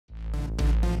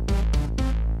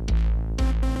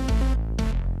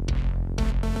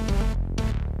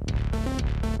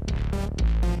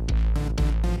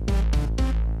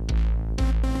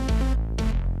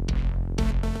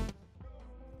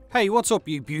Hey, what's up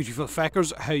you beautiful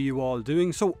feckers, how you all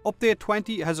doing? So update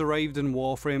 20 has arrived in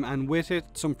Warframe and with it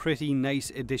some pretty nice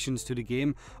additions to the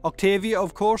game. Octavia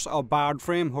of course, our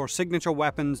Warframe, her signature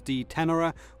weapons the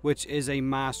Tenora, which is a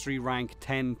mastery rank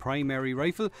 10 primary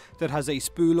rifle that has a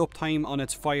spool up time on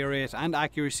its fire rate and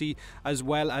accuracy, as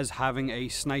well as having a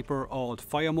sniper alt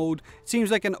fire mode. It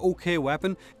seems like an okay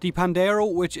weapon. The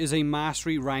Pandero, which is a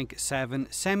mastery rank 7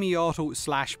 semi-auto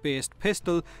slash based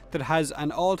pistol that has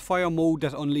an alt fire mode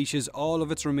that unleashes all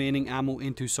of its remaining ammo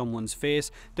into someone's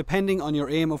face, depending on your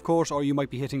aim of course, or you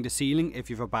might be hitting the ceiling if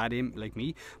you have a bad aim like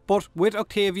me. But with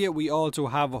Octavia we also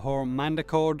have her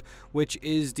Mandicord, which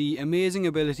is the amazing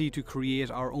ability to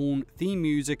create our own theme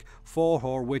music for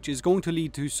her, which is going to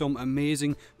lead to some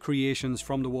amazing creations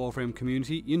from the Warframe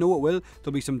community. You know it will.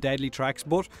 There'll be some deadly tracks,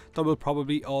 but there will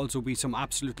probably also be some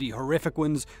absolutely horrific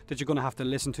ones that you're going to have to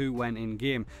listen to when in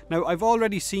game. Now I've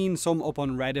already seen some up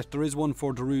on Reddit. There is one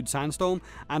for Darude Sandstorm,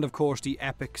 and of course the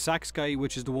epic Sax guy,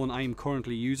 which is the one I'm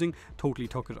currently using. Totally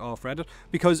took it off Reddit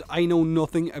because I know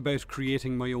nothing about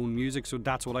creating my own music, so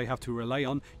that's what I have to rely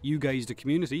on, you guys, the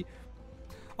community.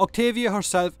 Octavia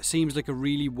herself seems like a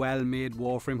really well made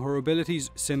Warframe. Her abilities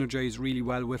synergize really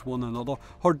well with one another.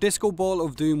 Her Disco Ball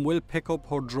of Doom will pick up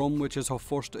her drum, which is her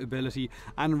first ability,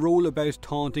 and roll about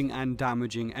taunting and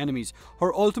damaging enemies.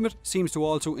 Her ultimate seems to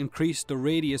also increase the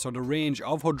radius or the range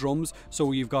of her drums,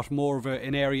 so you've got more of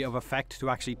an area of effect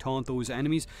to actually taunt those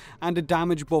enemies, and the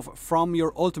damage buff from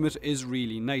your ultimate is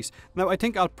really nice. Now I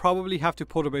think I'll probably have to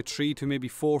put about 3 to maybe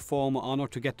 4 form on her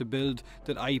to get the build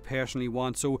that I personally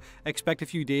want, so expect a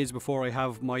few days before I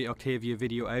have my Octavia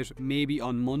video out, maybe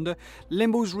on Monday.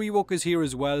 Limbo's rework is here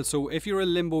as well, so if you're a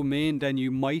Limbo main then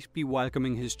you might be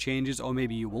welcoming his changes, or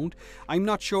maybe you won't. I'm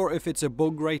not sure if it's a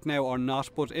bug right now or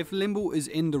not, but if Limbo is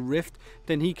in the rift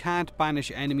then he can't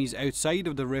banish enemies outside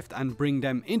of the rift and bring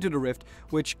them into the rift,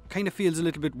 which kind of feels a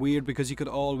little bit weird because he could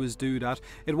always do that.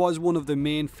 It was one of the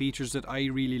main features that I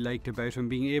really liked about him,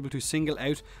 being able to single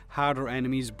out harder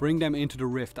enemies, bring them into the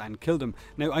rift and kill them.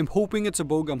 Now I'm hoping it's a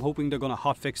bug, I'm hoping they're going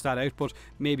to hotfix that out, but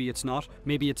maybe it's not.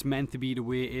 Maybe it's meant to be the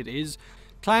way it is.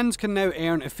 Clans can now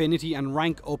earn affinity and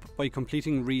rank up by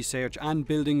completing research and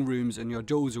building rooms in your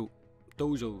dojo.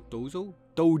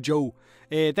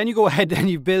 Then you go ahead and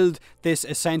you build this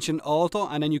Ascension altar,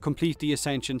 and then you complete the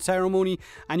Ascension ceremony,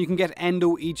 and you can get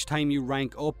Endo each time you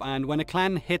rank up, and when a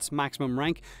clan hits maximum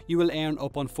rank you will earn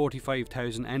up on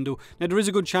 45,000 Endo. Now there is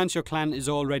a good chance your clan is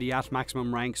already at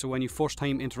maximum rank, so when you first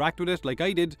time interact with it like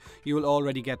I did, you will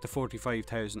already get the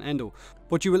 45,000 Endo.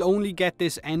 But you will only get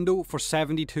this Endo for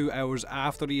 72 hours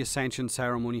after the Ascension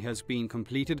ceremony has been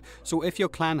completed, so if your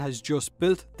clan has just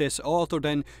built this altar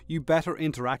then you better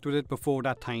interact with it before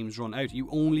that time's run out. You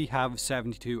only have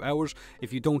 72 hours.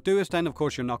 If you don't do it then of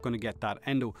course you're not going to get that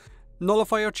Endo.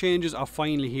 Nullifier changes are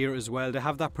finally here as well. They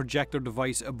have that projector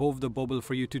device above the bubble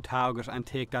for you to target and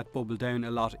take that bubble down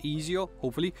a lot easier,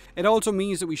 hopefully. It also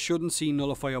means that we shouldn't see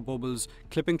nullifier bubbles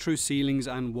clipping through ceilings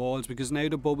and walls, because now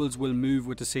the bubbles will move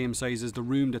with the same size as the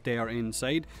room that they are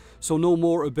inside. So no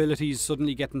more abilities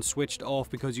suddenly getting switched off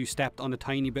because you stepped on a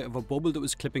tiny bit of a bubble that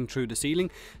was clipping through the ceiling.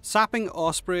 Sapping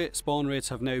Osprey spawn rates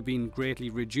have now been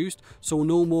greatly reduced, so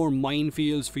no more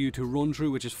minefields for you to run through,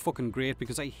 which is fucking great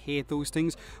because I hate those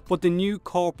things. But the new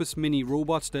Corpus mini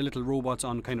robots, the little robots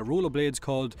on kind of rollerblades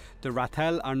called the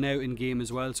Ratel, are now in game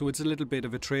as well, so it's a little bit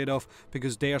of a trade-off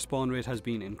because their spawn rate has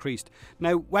been increased.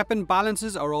 Now weapon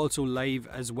balances are also live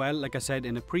as well. Like I said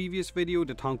in a previous video,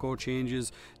 the Tonkor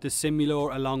changes, the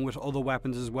Simulor, along with other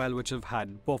weapons as well which have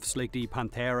had buffs like the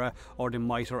Panthera or the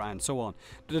Mitre and so on.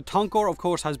 The Tonkor of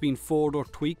course has been further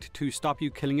tweaked to stop you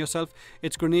killing yourself.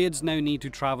 Its grenades now need to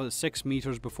travel 6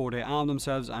 meters before they arm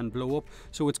themselves and blow up,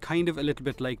 so it's kind of a little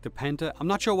bit like the Penta. I'm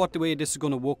not sure what the way this is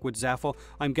going to work with Zephyr.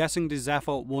 I'm guessing the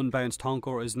Zephyr 1 bounce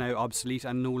Tonkor is now obsolete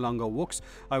and no longer works.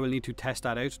 I will need to test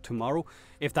that out tomorrow.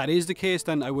 If that is the case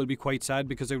then I will be quite sad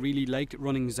because I really liked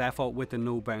running Zephyr with the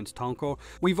no bounce Tonkor.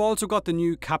 We've also got the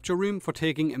new capture room for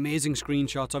taking amazing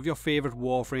screenshots of your favourite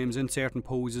Warframes in certain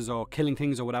poses or killing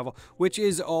things or whatever, which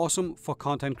is awesome for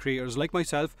content creators like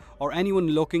myself or anyone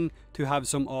looking to have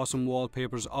some awesome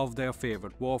wallpapers of their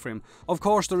favourite Warframe. Of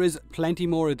course there is plenty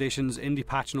more additions in the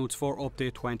patch notes for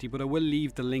update 20, but I will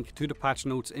leave the link to the patch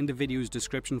notes in the video's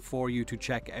description for you to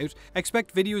check out.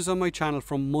 Expect videos on my channel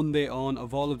from Monday on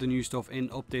of all of the new stuff in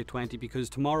update 20, because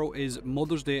tomorrow is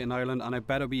Mother's Day in Ireland and I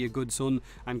better be a good son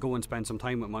and go and spend some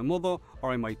time with my mother,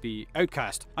 or I might be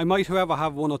outcast. I might however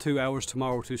have 1 or 2 hours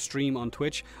tomorrow to stream on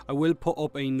Twitch. I will put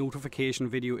up a notification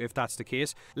video if that's the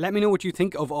case. Let me know what you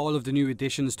think of all of the new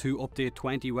additions to update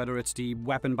 20, whether it's the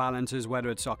weapon balances, whether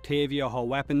it's Octavia, her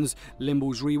weapons,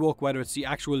 Limbo's rework, whether it's the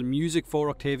actual actual music for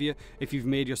Octavia. If you've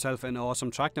made yourself an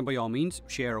awesome track, then by all means,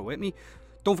 share it with me.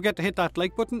 Don't forget to hit that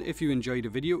like button if you enjoyed the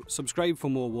video, subscribe for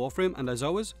more Warframe, and as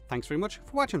always, thanks very much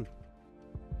for watching.